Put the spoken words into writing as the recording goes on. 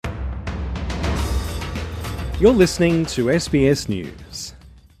You're listening to SBS News.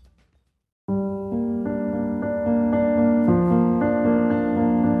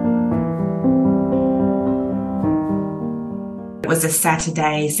 It was a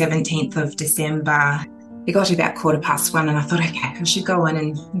Saturday, 17th of December. It got to about 1:15 and I thought, okay, I should go in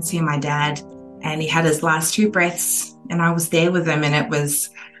and see my dad. And he had his last two breaths and I was there with him, and it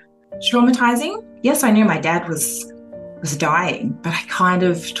was traumatizing. Yes, I knew my dad was dying, but I kind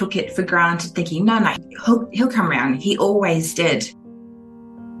of took it for granted, thinking, no, he'll come around. He always did.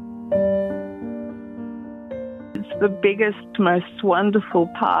 It's the biggest, most wonderful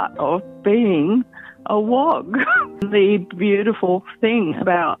part of being a WOG. The beautiful thing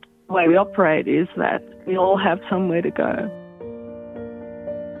about the way we operate is that we all have somewhere to go.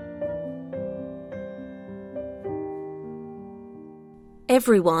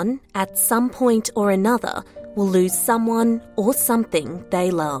 Everyone, at some point or another, will lose someone or something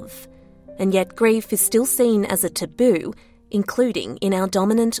they love. And yet grief is still seen as a taboo, including in our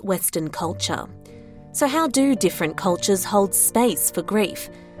dominant Western culture. So how do different cultures hold space for grief?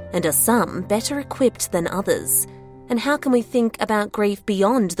 And are some better equipped than others? And how can we think about grief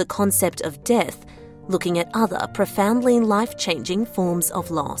beyond the concept of death, looking at other profoundly life-changing forms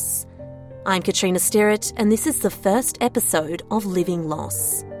of loss? I'm Katrina Sterrett, and this is the first episode of Living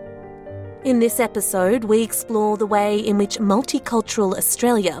Loss. In this episode, we explore the way in which multicultural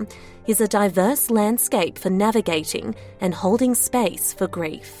Australia is a diverse landscape for navigating and holding space for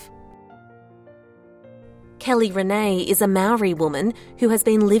grief. Kelly Renee is a Maori woman who has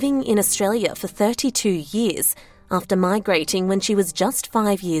been living in Australia for 32 years after migrating when she was just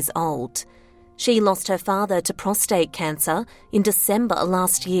 5 years old. She lost her father to prostate cancer in December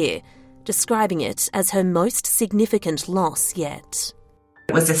last year, describing it as her most significant loss yet.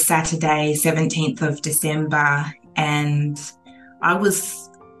 It was a Saturday, 17th of December, and I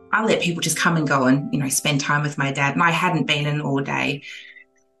let people just come and go and, spend time with my dad, and I hadn't been in all day.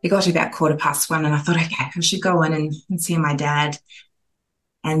 It got to about 1:15 and I thought, okay, I should go in and see my dad.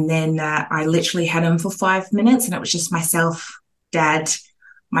 And then I literally had him for 5 minutes, and it was just myself, dad,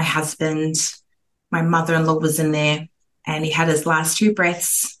 my husband, my mother-in-law was in there, and he had his last two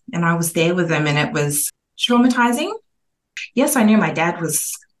breaths and I was there with him, and it was traumatizing. Yes, I knew my dad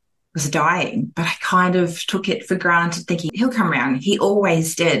was dying, but I kind of took it for granted, thinking he'll come around. He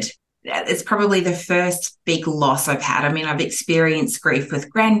always did. It's probably the first big loss I've had. I mean, I've experienced grief with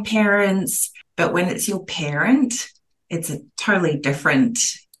grandparents, but when it's your parent, it's a totally different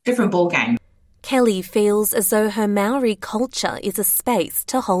ballgame. Kelly feels as though her Maori culture is a space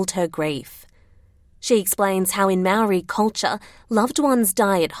to hold her grief. She explains how in Maori culture, loved ones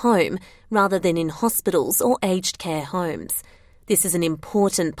die at home rather than in hospitals or aged care homes. This is an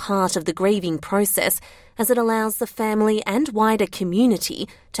important part of the grieving process as it allows the family and wider community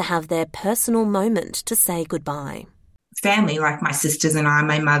to have their personal moment to say goodbye. Family, like my sisters and I,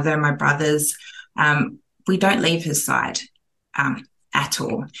 my mother, my brothers, we don't leave his side at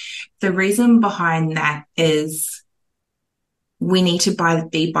all. The reason behind that is we need to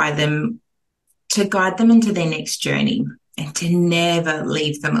be by them to guide them into their next journey and to never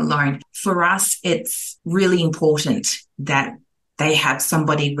leave them alone. For us, it's really important that they have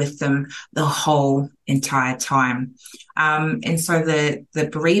somebody with them the whole entire time. And so the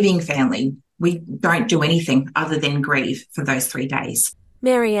bereaving family, we don't do anything other than grieve for those 3 days.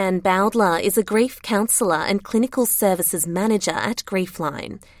 Marianne Bowdler is a grief counsellor and clinical services manager at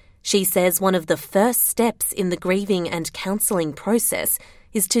Griefline. She says one of the first steps in the grieving and counselling process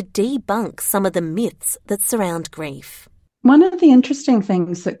is to debunk some of the myths that surround grief. One of the interesting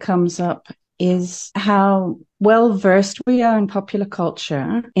things that comes up is how well versed we are in popular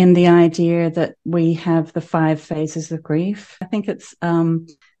culture in the idea that we have the 5 phases of grief. I think it's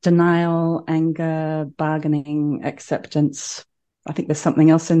denial, anger, bargaining, acceptance. I think there's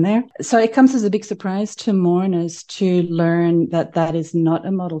something else in there. So it comes as a big surprise to mourners to learn that that is not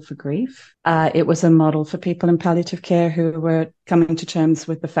a model for grief. It was a model for people in palliative care who were coming to terms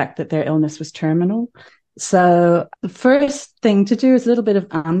with the fact that their illness was terminal. So the first thing to do is a little bit of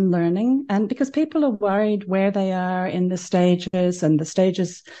unlearning, and because people are worried where they are in the stages, and the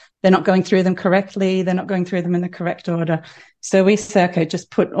stages, they're not going through them correctly, they're not going through them in the correct order. So we say, okay,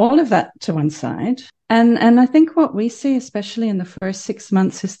 just put all of that to one side. And I think what we see, especially in the first 6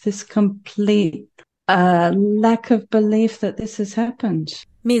 months, is this complete lack of belief that this has happened.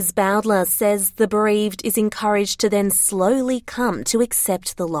 Ms. Bowdler says the bereaved is encouraged to then slowly come to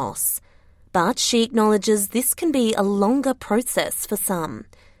accept the loss. But she acknowledges this can be a longer process for some.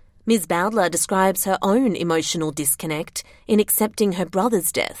 Ms. Bowdler describes her own emotional disconnect in accepting her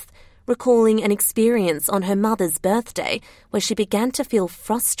brother's death, recalling an experience on her mother's birthday where she began to feel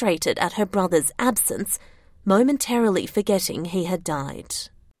frustrated at her brother's absence, momentarily forgetting he had died.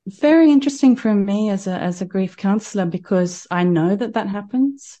 Very interesting for me as a grief counsellor, because I know that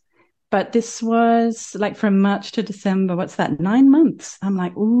happens. But this was like from March to December, what's that, 9 months? I'm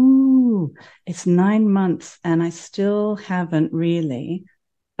like, ooh, it's 9 months. And I still haven't really,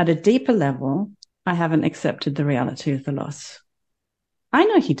 at a deeper level, I haven't accepted the reality of the loss. I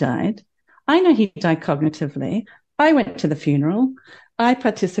know he died. I know he died cognitively. I went to the funeral. I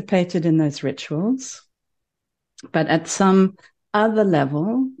participated in those rituals. But at some other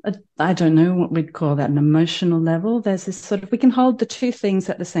level, I don't know what we'd call that, an emotional level, there's this sort of, we can hold the two things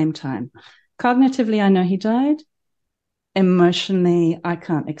at the same time. Cognitively, I know he died. Emotionally, I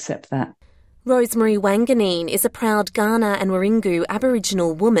can't accept that. Rosemary Wanganeen is a proud Kaurna and Wirangu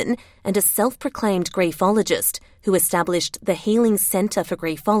Aboriginal woman and a self-proclaimed griefologist who established the Healing Centre for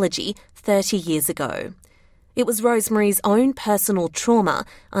Griefology 30 years ago. It was Rosemary's own personal trauma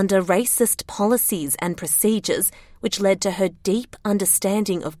under racist policies and procedures which led to her deep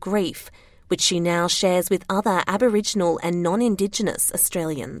understanding of grief, which she now shares with other Aboriginal and non-Indigenous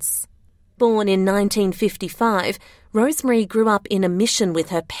Australians. Born in 1955, Rosemary grew up in a mission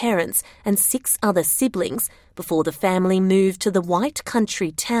with her parents and 6 other siblings before the family moved to the white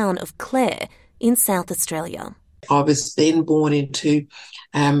country town of Clare in South Australia. I was then born into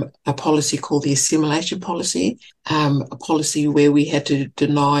a policy called the assimilation policy, a policy where we had to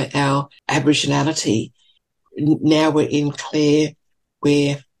deny our Aboriginality. Now we're in Clare,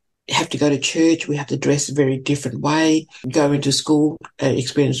 where you have to go to church, we have to dress a very different way, go into school,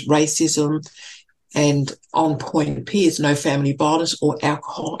 experience racism, and on Point Piers, no family violence or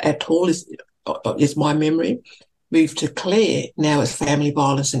alcohol at all is my memory. Moved to Clare, now it's family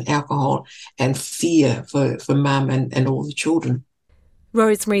violence and alcohol and fear for mum and all the children.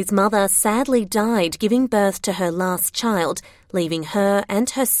 Rosemary's mother sadly died giving birth to her last child, leaving her and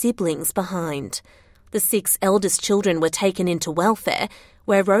her siblings behind. The 6 eldest children were taken into welfare,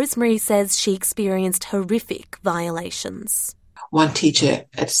 where Rosemary says she experienced horrific violations. One teacher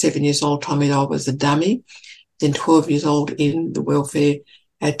at 7 years old told me I was a dummy. Then 12 years old in the welfare,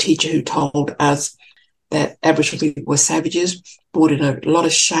 a teacher who told us that Aboriginal people were savages, brought in a lot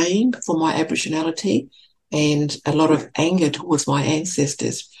of shame for my Aboriginality and a lot of anger towards my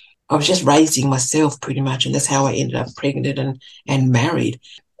ancestors. I was just raising myself pretty much, and that's how I ended up pregnant and married.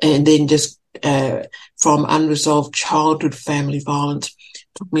 And then just from unresolved childhood family violence,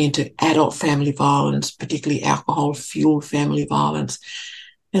 took me into adult family violence, particularly alcohol-fueled family violence.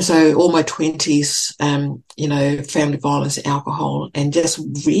 And so all my 20s, family violence, alcohol, and just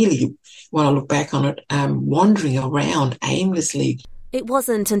really, when I look back on it, wandering around aimlessly. It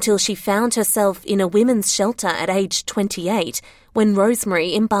wasn't until she found herself in a women's shelter at age 28 when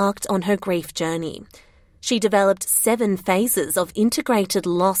Rosemary embarked on her grief journey. She developed 7 phases of integrated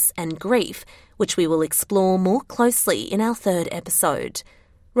loss and grief, which we will explore more closely in our 3rd episode.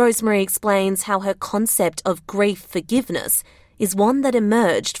 Rosemary explains how her concept of grief forgiveness is one that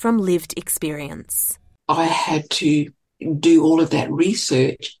emerged from lived experience. I had to do all of that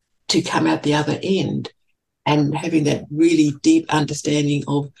research to come out the other end, and having that really deep understanding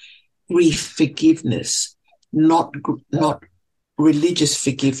of grief forgiveness, not religious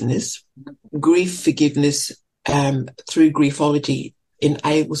forgiveness. Grief forgiveness through griefology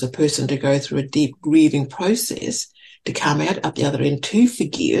enables a person to go through a deep grieving process to come out at the other end to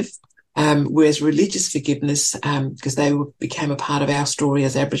forgive, whereas religious forgiveness, because they became a part of our story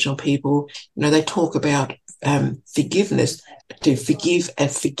as Aboriginal people, they talk about forgiveness, to forgive and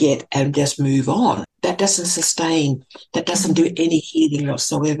forget and just move on. That doesn't sustain, that doesn't do any healing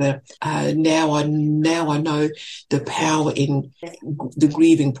whatsoever. Now I know the power in the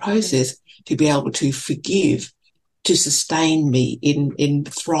grieving process to be able to forgive, to sustain me in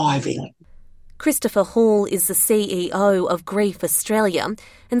thriving. Christopher Hall is the CEO of Grief Australia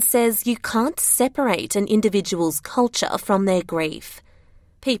and says you can't separate an individual's culture from their grief.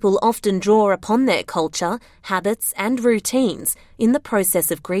 People often draw upon their culture, habits and routines in the process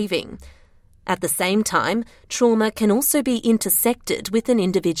of grieving. At the same time, trauma can also be intersected with an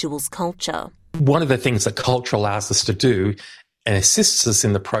individual's culture. One of the things that culture allows us to do and assists us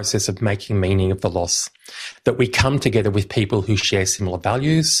in the process of making meaning of the loss, that we come together with people who share similar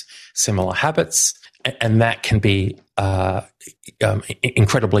values, similar habits, and that can be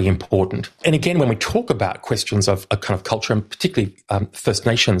incredibly important. And again, when we talk about questions of a kind of culture, and particularly First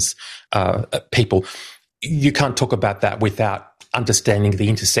Nations people, you can't talk about that without understanding the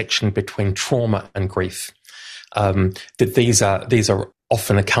intersection between trauma and grief. That these are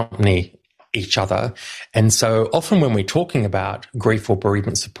often accompany each other. And so often when we're talking about grief or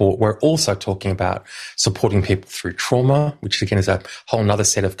bereavement support, we're also talking about supporting people through trauma, which again is a whole other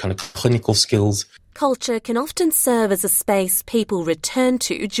set of kind of clinical skills. Culture can often serve as a space people return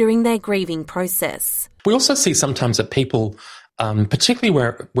to during their grieving process. We also see sometimes that people,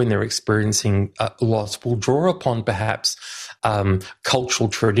 particularly when they're experiencing loss, will draw upon perhaps cultural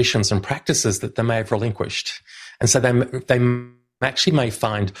traditions and practices that they may have relinquished. And so they actually may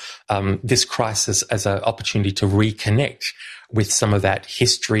find this crisis as an opportunity to reconnect with some of that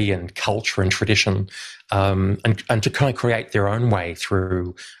history and culture and tradition, and to kind of create their own way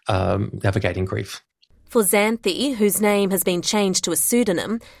through navigating grief. For Xanthi, whose name has been changed to a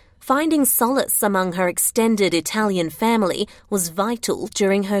pseudonym, finding solace among her extended Italian family was vital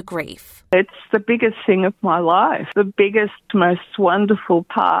during her grief. It's the biggest thing of my life, the biggest, most wonderful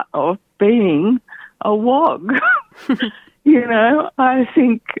part of being a WOG. You know, I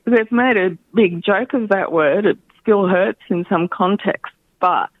think they've made a big joke of that word. It still hurts in some contexts,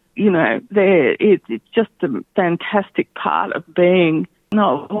 but, you know, it's just a fantastic part of being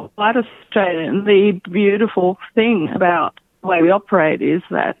white Australian. The beautiful thing about the way we operate is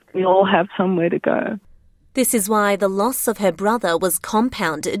that we all have somewhere to go. This is why the loss of her brother was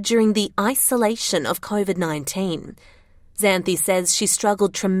compounded during the isolation of COVID-19. Xanthi says she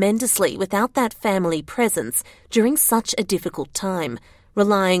struggled tremendously without that family presence during such a difficult time,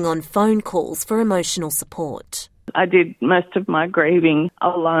 relying on phone calls for emotional support. I did most of my grieving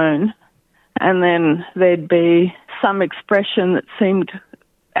alone, and then there'd be some expression that seemed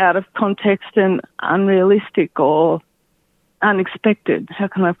out of context and unrealistic or unexpected. How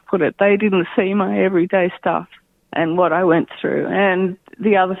can I put it? They didn't see my everyday stuff and what I went through. And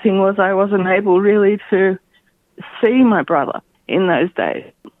the other thing was I wasn't able really to see my brother in those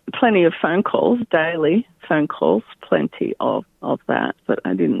days. Plenty of phone calls, daily phone calls, plenty of that. But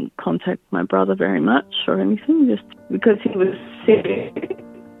I didn't contact my brother very much or anything, just because he was sick.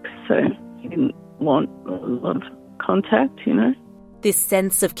 So he didn't want a lot of contact, you know. This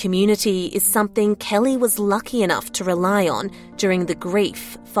sense of community is something Kelly was lucky enough to rely on during the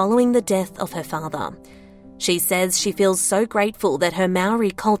grief following the death of her father. She says she feels so grateful that her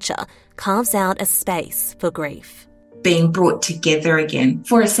Maori culture carves out a space for grief. Being brought together again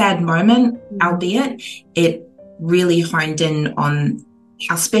for a sad moment, albeit, it really honed in on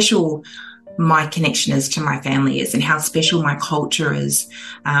how special my connection is to my family is and how special my culture is.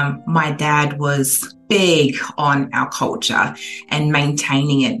 My dad was big on our culture and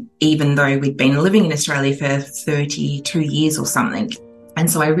maintaining it, even though we'd been living in Australia for 32 years or something. And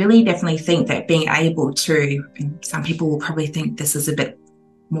so I really definitely think that being able to, and some people will probably think this is a bit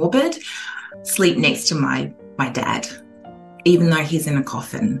morbid, sleep next to my dad, even though he's in a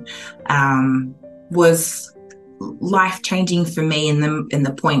coffin, was life-changing for me in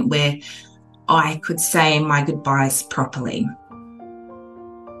the point where I could say my goodbyes properly.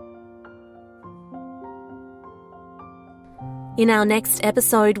 In our next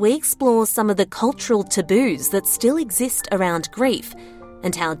episode, we explore some of the cultural taboos that still exist around grief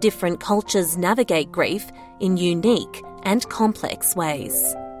and how different cultures navigate grief in unique and complex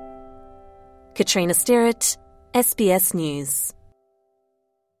ways. Katrina Sterrett, SBS News.